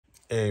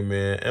Hey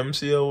man,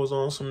 MCL was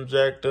on some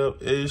jacked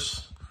up ish.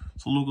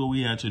 So look what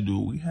we had to do.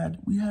 We had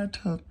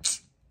to.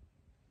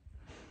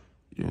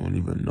 You don't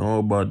even know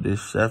about this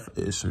chef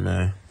ish,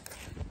 man.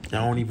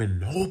 Y'all don't even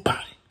know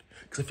about it.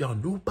 Cause if y'all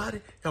knew about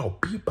it, y'all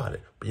be about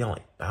it. But y'all ain't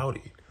about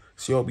it.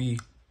 So y'all be.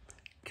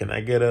 Can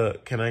I get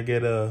a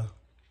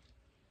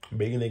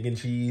bacon, egg, and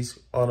cheese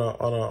on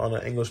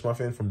a English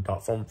muffin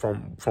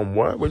from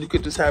what? When you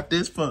could just have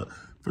this for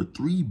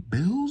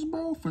 $3,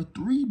 bro? For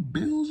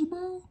 $3,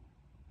 bro?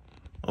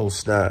 Oh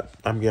snap!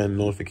 I'm getting a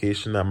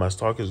notification that my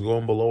stock is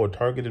going below a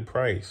targeted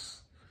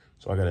price,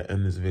 so I gotta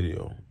end this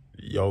video.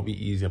 Y'all be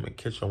easy. I'm gonna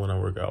catch y'all when I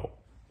work out.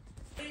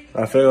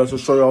 I figured to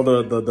show y'all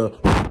the dinner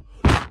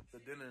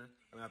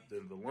and after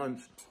the lunch.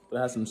 But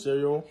I had some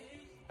cereal.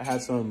 I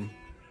had some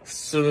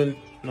cinnamon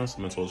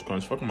toast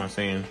crunch. What am I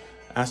saying?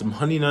 I had some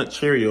honey nut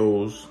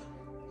Cheerios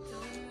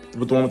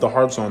with the one with the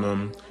hearts on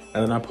them,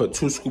 and then I put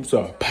 2 scoops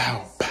of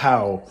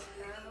pow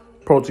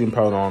protein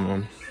powder on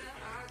them.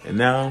 And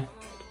now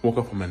woke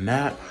up from a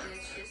nap.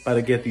 About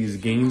to get these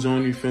gains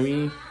on, you feel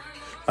me?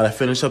 About to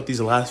finish up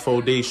these last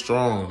 4 days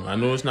strong. I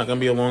know it's not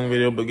gonna be a long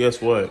video, but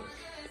guess what?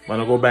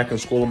 When I go back in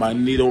school, my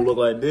knee don't look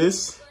like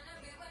this.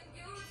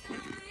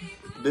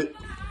 Then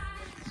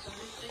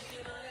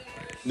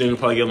you'll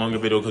probably get a longer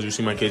video because you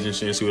see my kids and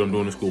shit and see what I'm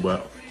doing in school,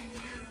 but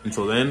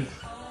until then,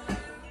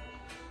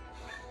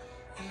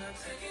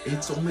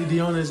 it's only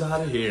Dion is out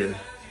of here.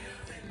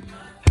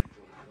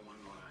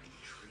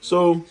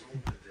 So,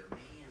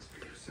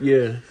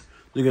 yeah,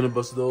 you're gonna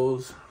bust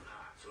those.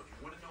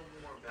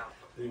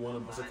 You want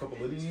to bust a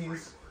couple of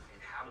these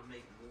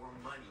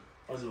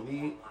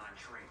underneath.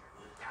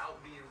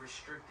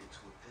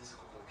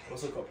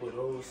 Bust a couple of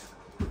those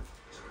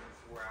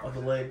on the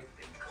leg.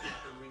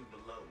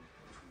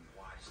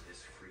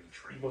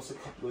 Bust a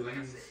couple of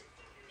these.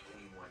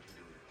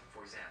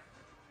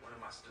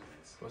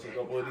 Bust a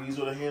couple of these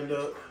with a hand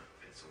up.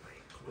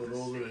 A couple of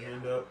those with a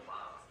hand up.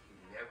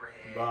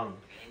 Bang.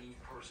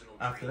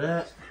 After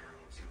that,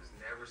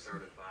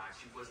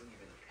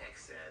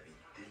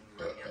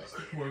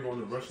 we're going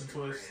to Russian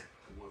twist.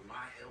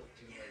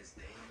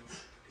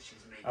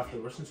 After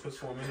Russian twist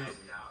for a minute,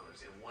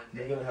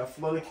 we're gonna have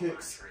flutter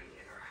kicks.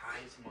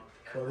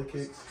 Flutter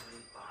kicks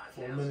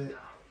for a minute.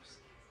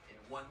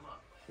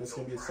 That's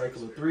gonna be a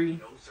cycle of 3.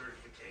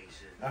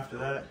 After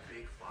that,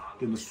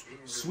 gonna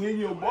swing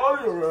your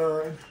body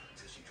around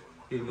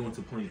and go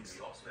into planks.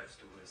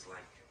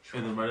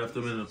 And then right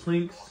after the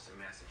planks,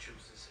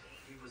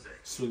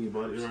 swing your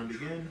body around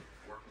again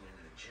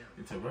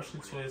into Russian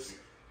twist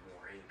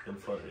and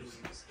flutters.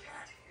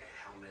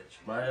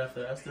 Right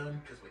after that's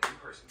done,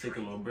 take a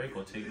little break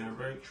or take no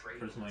break.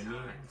 Person like me,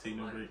 take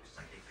no breaks.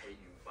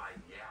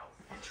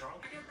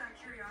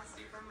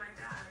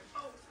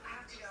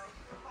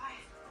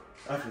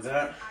 After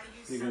that,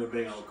 you're gonna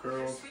bang out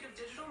curls.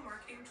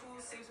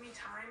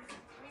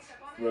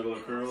 Regular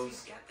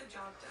curls.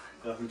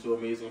 Nothing too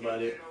amazing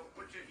about it.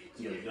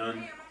 Get it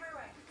done.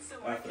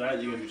 After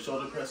that, you're gonna do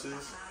shoulder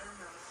presses.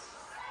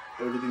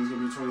 Everything's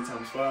gonna be 20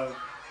 times 5.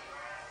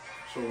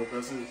 Shoulder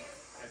presses.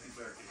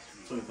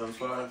 20 times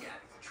 5.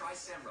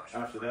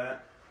 After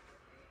that,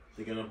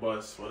 you're gonna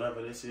bust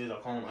whatever this is. I'll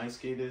call them ice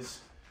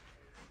skaters.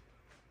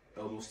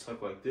 Elbows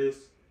tucked like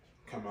this.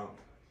 Come out.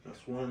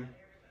 That's 1.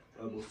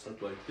 Elbows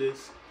tucked like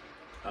this.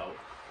 Out.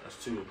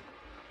 That's 2.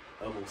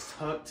 Elbows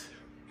tucked.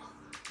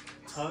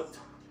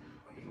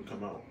 And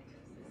come out.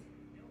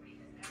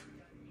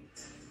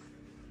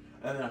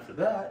 And then after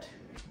that,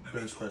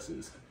 bench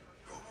presses.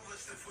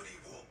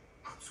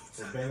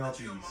 So bang out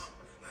these.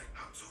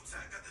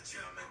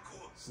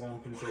 Slow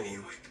and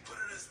controlled.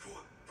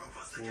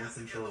 Slow and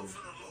controlled.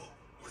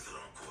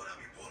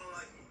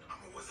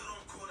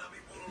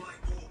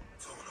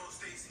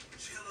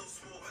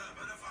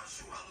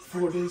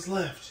 4 days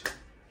left.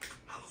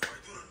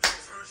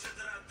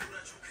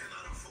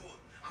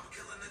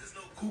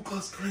 Ku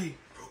Klux Klan.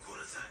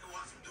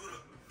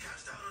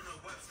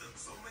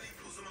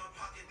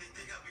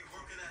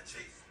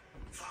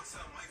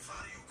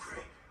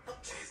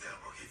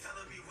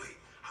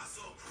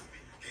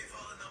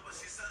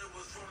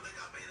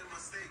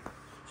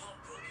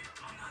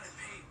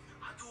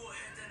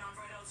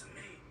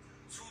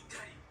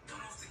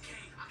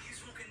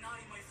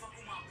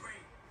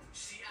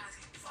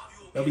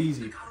 That'll be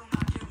easy.